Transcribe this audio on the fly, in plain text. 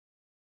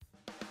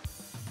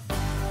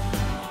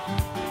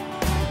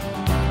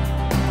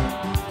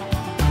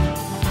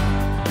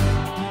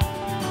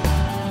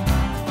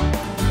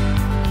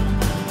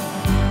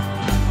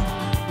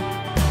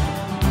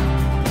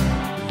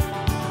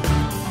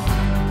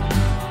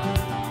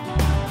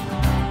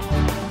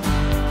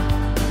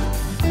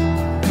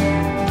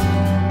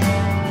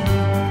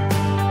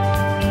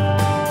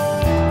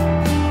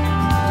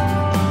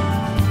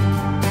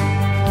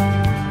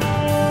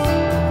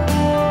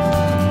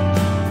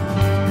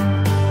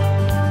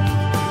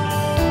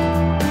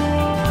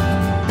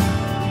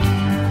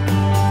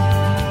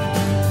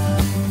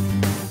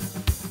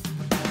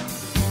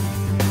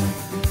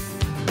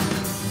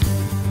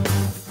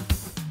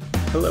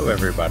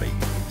everybody.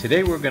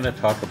 Today we're going to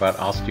talk about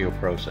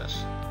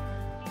osteoporosis.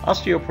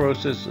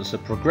 Osteoporosis is a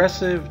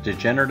progressive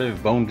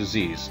degenerative bone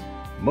disease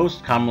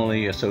most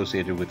commonly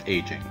associated with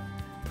aging.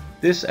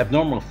 This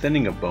abnormal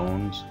thinning of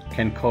bones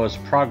can cause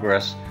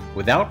progress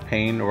without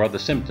pain or other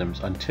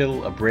symptoms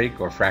until a break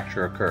or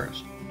fracture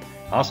occurs.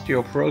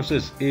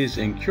 Osteoporosis is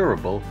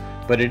incurable,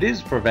 but it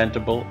is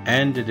preventable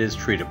and it is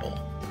treatable.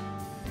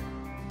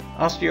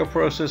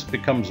 Osteoporosis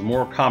becomes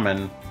more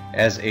common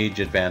as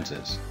age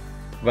advances.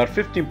 About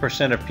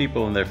 15% of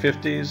people in their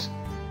 50s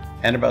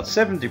and about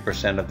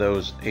 70% of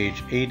those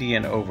aged 80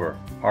 and over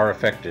are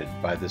affected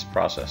by this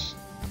process.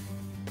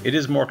 It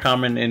is more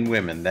common in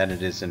women than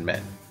it is in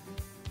men.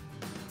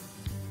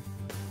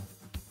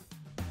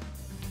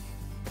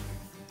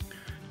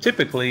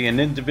 Typically, an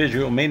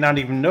individual may not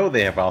even know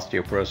they have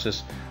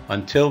osteoporosis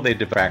until they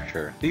develop a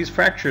fracture. These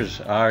fractures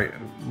are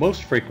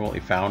most frequently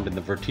found in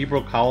the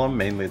vertebral column,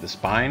 mainly the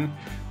spine,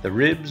 the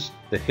ribs,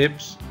 the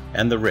hips,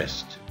 and the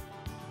wrist.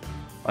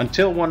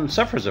 Until one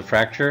suffers a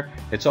fracture,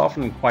 it's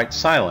often quite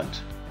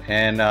silent,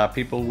 and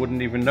people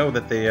wouldn't even know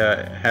that they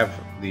have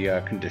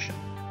the condition.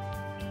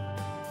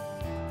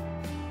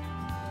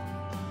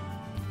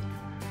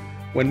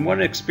 When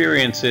one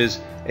experiences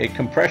a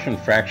compression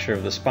fracture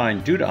of the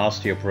spine due to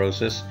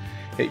osteoporosis,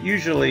 it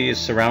usually is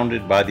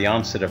surrounded by the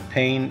onset of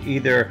pain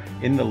either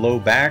in the low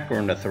back or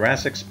in the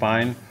thoracic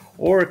spine,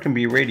 or it can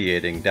be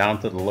radiating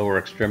down to the lower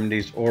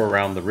extremities or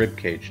around the rib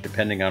cage,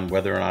 depending on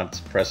whether or not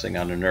it's pressing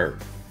on a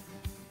nerve.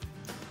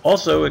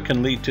 Also, it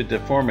can lead to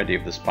deformity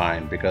of the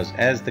spine because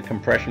as the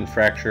compression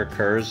fracture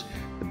occurs,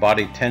 the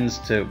body tends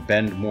to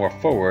bend more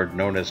forward,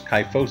 known as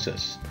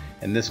kyphosis,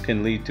 and this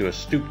can lead to a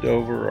stooped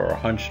over or a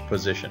hunched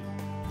position.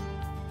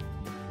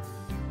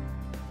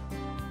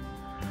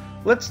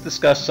 Let's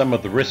discuss some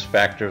of the risk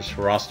factors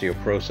for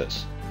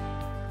osteoporosis.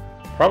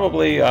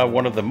 Probably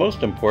one of the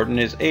most important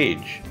is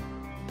age.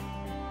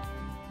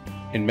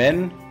 In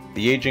men,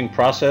 the aging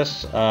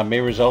process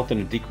may result in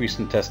a decrease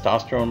in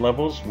testosterone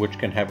levels, which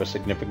can have a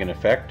significant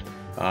effect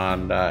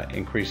on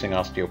increasing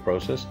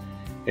osteoporosis.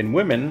 In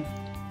women,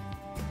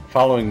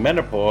 following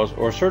menopause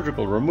or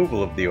surgical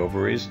removal of the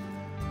ovaries,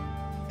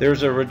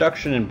 there's a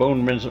reduction in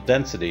bone mineral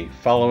density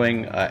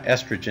following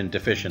estrogen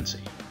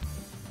deficiency.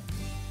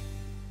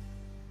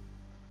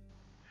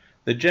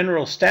 The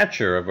general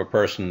stature of a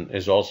person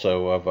is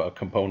also of a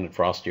component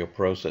for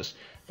osteoporosis.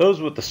 Those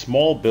with a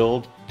small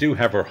build do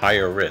have a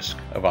higher risk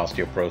of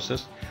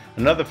osteoporosis.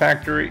 Another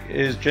factor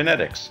is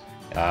genetics.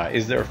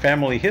 Is there a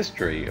family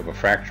history of a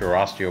fracture or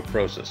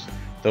osteoporosis?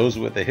 Those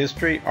with a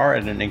history are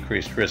at an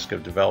increased risk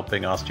of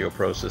developing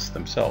osteoporosis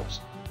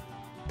themselves.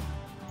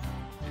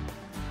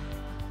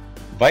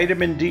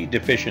 Vitamin D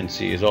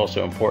deficiency is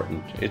also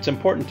important. It's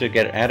important to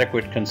get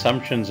adequate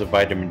consumptions of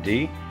vitamin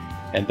D,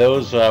 and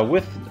those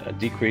with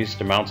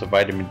decreased amounts of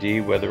vitamin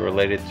D, whether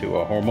related to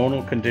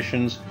hormonal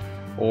conditions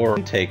or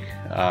intake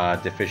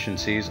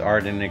deficiencies, are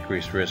at an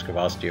increased risk of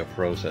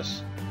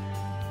osteoporosis.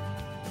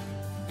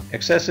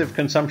 Excessive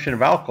consumption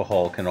of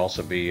alcohol can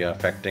also be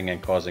affecting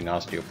and causing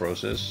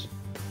osteoporosis.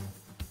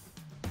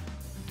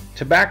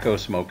 Tobacco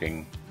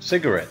smoking,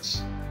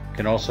 cigarettes,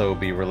 can also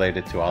be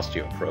related to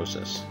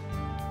osteoporosis.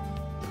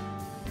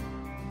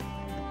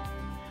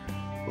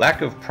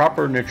 Lack of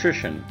proper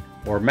nutrition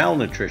or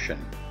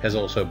malnutrition has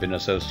also been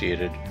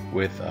associated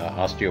with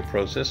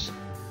osteoporosis.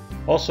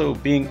 Also,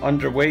 being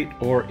underweight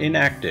or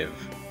inactive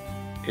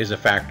is a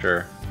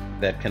factor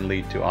that can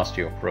lead to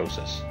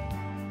osteoporosis.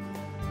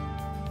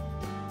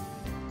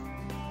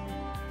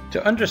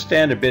 To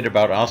understand a bit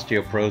about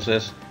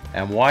osteoporosis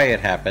and why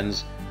it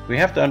happens, we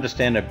have to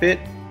understand a bit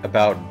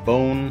about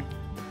bone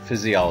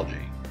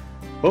physiology.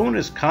 Bone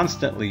is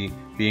constantly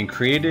being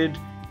created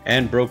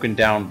and broken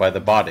down by the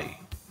body.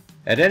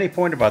 At any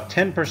point, about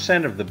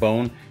 10% of the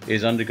bone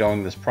is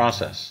undergoing this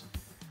process.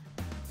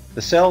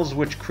 The cells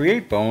which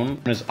create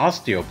bone are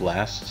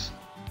osteoblasts,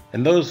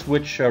 and those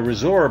which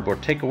resorb or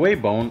take away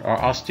bone are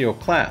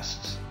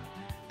osteoclasts.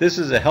 This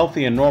is a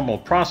healthy and normal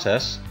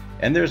process,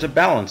 and there's a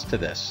balance to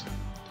this.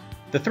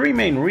 The three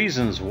main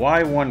reasons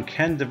why one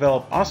can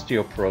develop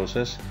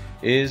osteoporosis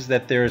is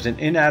that there is an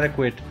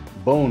inadequate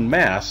bone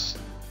mass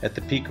at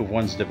the peak of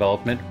one's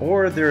development,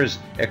 or there is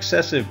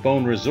excessive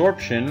bone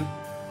resorption,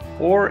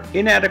 or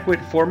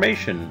inadequate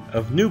formation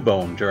of new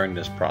bone during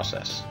this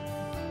process.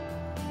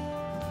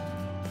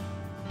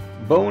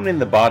 Bone in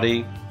the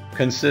body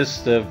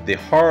consists of the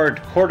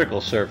hard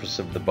cortical surface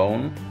of the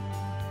bone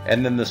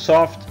and then the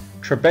soft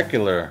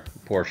trabecular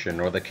portion,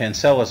 or the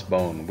cancellous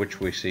bone, which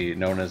we see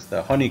known as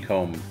the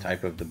honeycomb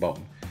type of the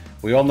bone.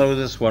 We all know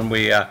this when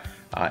we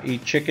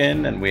eat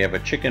chicken and we have a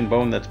chicken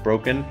bone that's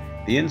broken.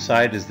 The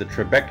inside is the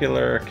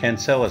trabecular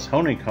cancellous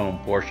honeycomb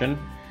portion,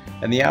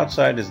 and the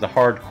outside is the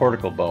hard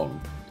cortical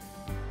bone.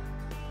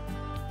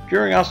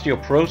 During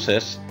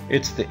osteoporosis,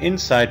 it's the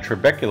inside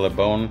trabecular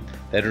bone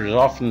that is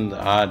often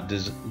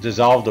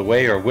dissolved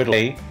away or whittled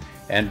away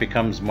and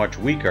becomes much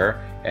weaker,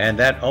 and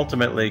that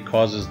ultimately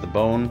causes the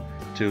bone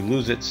to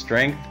lose its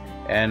strength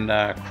and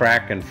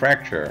crack and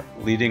fracture,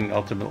 leading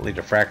ultimately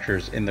to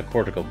fractures in the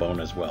cortical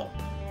bone as well.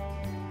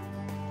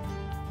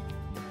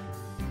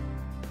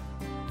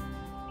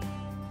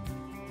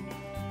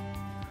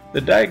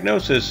 The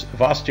diagnosis of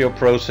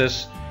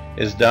osteoporosis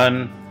is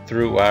done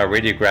through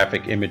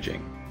radiographic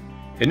imaging.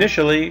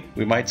 Initially,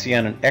 we might see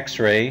on an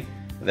X-ray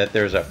that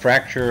there's a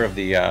fracture of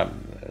the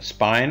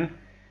spine,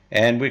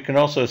 and we can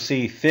also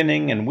see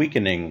thinning and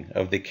weakening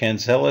of the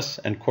cancellous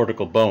and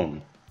cortical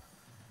bone.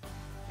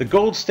 The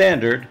gold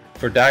standard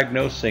for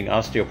diagnosing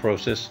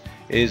osteoporosis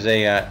is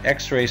a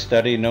X-ray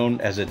study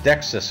known as a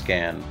DEXA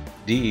scan,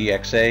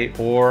 DEXA,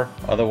 or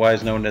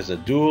otherwise known as a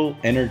dual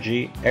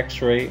energy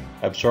X-ray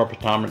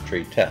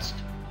absorptiometry test.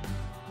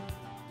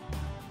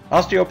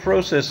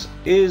 Osteoporosis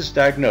is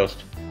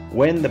diagnosed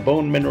when the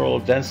bone mineral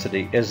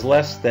density is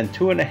less than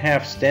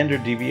 2.5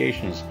 standard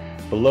deviations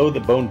below the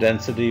bone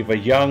density of a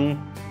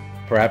young,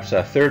 perhaps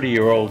a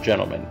 30-year-old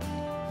gentleman.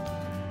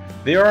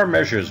 There are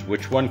measures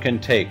which one can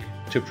take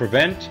to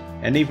prevent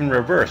and even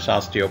reverse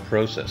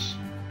osteoporosis.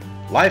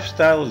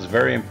 Lifestyle is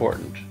very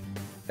important,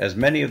 as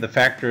many of the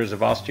factors of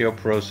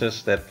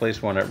osteoporosis that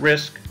place one at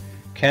risk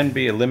can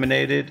be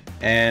eliminated,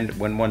 and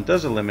when one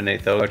does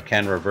eliminate those, it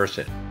can reverse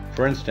it.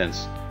 For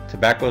instance,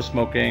 tobacco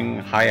smoking,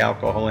 high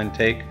alcohol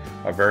intake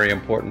are very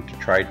important to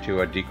try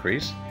to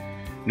decrease.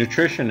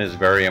 Nutrition is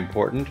very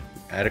important.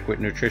 Adequate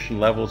nutrition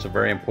levels are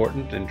very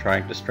important in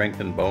trying to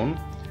strengthen bone.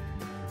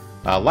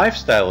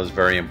 Lifestyle is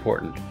very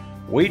important.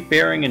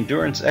 Weight-bearing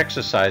endurance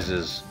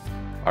exercises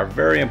are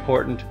very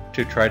important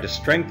to try to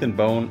strengthen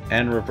bone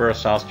and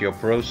reverse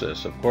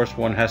osteoporosis. Of course,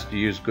 one has to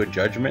use good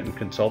judgment and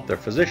consult their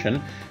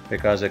physician,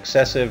 because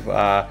excessive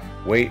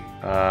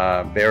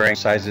weight-bearing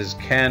exercises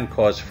can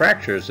cause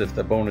fractures if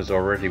the bone is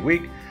already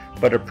weak,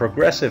 but a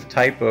progressive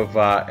type of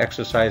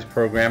exercise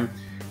program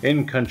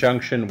in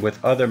conjunction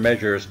with other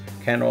measures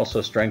can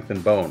also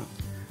strengthen bone.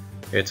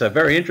 It's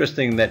very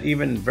interesting that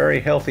even very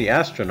healthy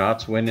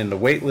astronauts, when in the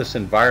weightless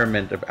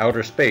environment of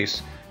outer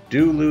space,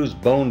 do lose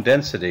bone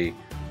density,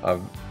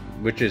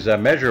 which is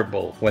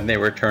measurable when they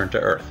return to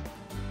Earth.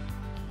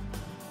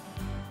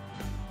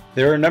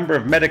 There are a number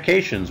of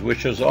medications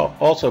which have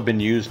also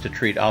been used to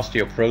treat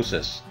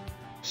osteoporosis.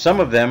 Some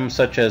of them,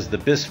 such as the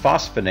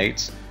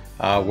bisphosphonates,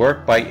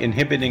 work by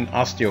inhibiting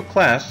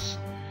osteoclasts,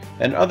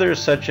 and others,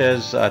 such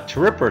as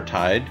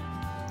teriparatide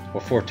or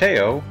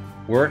Forteo,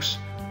 works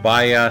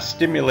by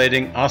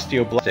stimulating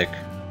osteoblastic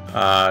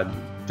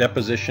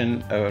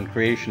deposition and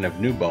creation of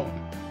new bone.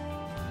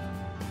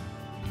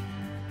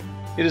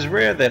 It is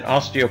rare that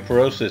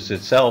osteoporosis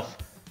itself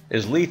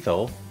is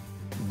lethal,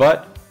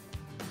 but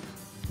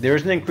there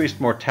is an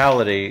increased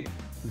mortality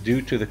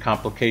due to the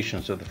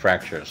complications of the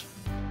fractures.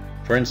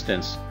 For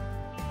instance,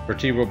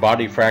 vertebral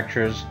body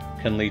fractures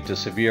can lead to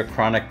severe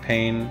chronic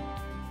pain,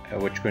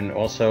 which can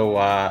also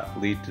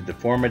lead to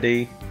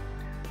deformity.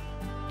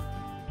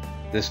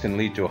 This can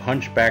lead to a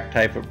hunchback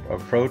type of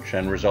approach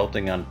and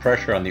resulting on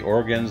pressure on the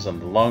organs, on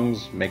the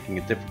lungs, making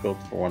it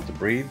difficult for one to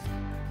breathe.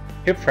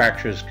 Hip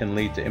fractures can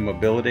lead to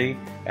immobility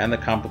and the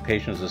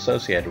complications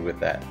associated with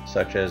that,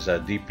 such as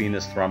deep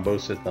venous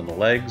thrombosis on the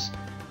legs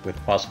with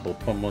possible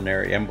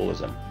pulmonary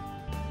embolism.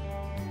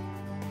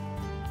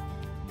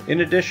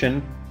 In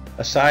addition,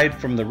 aside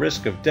from the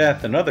risk of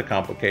death and other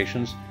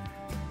complications,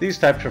 these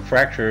types of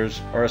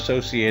fractures are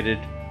associated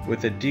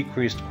with a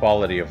decreased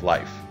quality of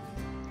life.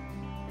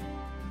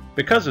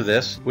 Because of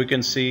this, we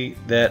can see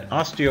that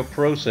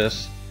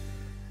osteoporosis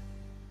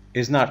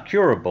is not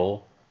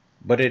curable,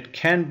 but it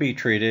can be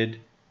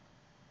treated,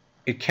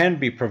 it can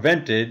be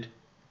prevented,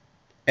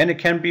 and it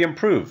can be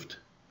improved,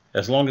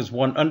 as long as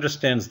one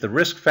understands the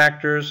risk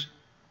factors,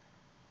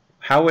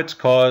 how it's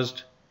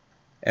caused,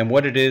 and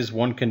what it is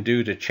one can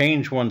do to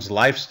change one's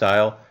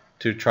lifestyle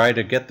to try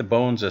to get the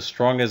bones as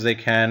strong as they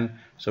can,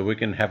 so we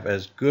can have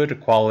as good a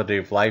quality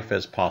of life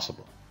as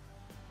possible.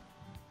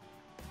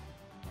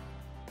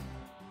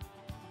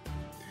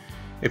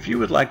 If you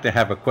would like to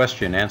have a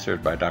question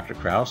answered by Dr.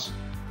 Kraus,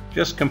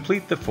 just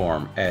complete the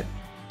form at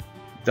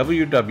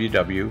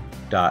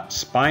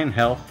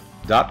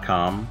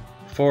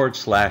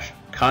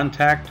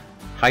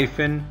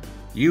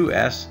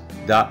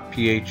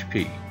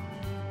www.spinhealth.com/contact-us.php.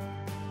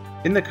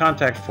 In the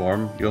contact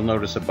form, you'll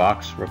notice a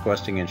box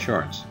requesting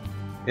insurance.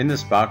 In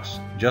this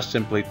box, just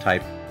simply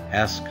type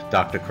Ask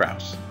Dr.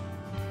 Kraus.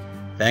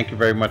 Thank you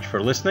very much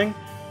for listening,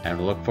 and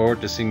we look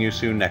forward to seeing you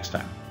soon next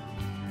time.